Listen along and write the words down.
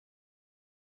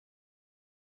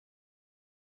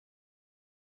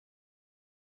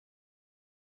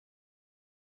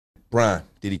Brian,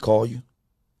 did he call you?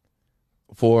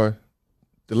 For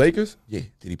the Lakers? Yeah.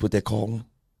 Did he put that call on?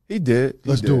 He did.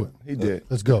 Let's do it. He did.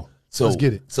 Let's go. So Let's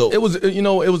get it. So It was, it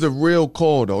was a real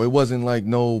call though. It wasn't like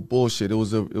no bullshit. It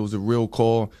was a real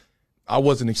call. I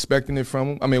wasn't expecting it from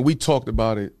him. I mean, we talked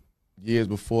about it years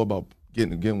before about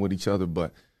getting with each other,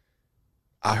 but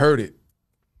I heard it.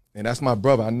 And that's my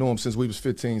brother. I knew him since we was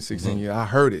 15, 16 years. I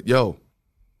heard it. Yo,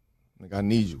 like, I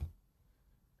need you.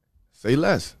 Say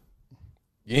less.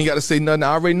 You ain't got to say nothing.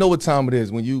 I already know what time it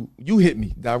is when you hit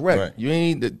me direct. Right. You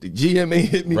ain't, the GM ain't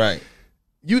hit me. right.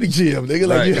 You the GM, nigga.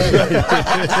 Like,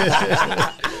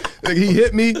 like, he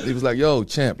hit me. He was like, yo,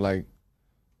 champ, like,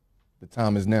 the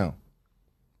time is now.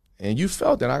 And you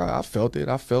felt it. I felt it.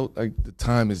 I felt like the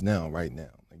time is now, right now.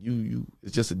 Like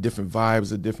it's just a different vibe,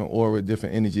 it's a different aura, a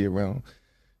different energy around.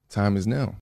 Time is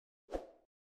now.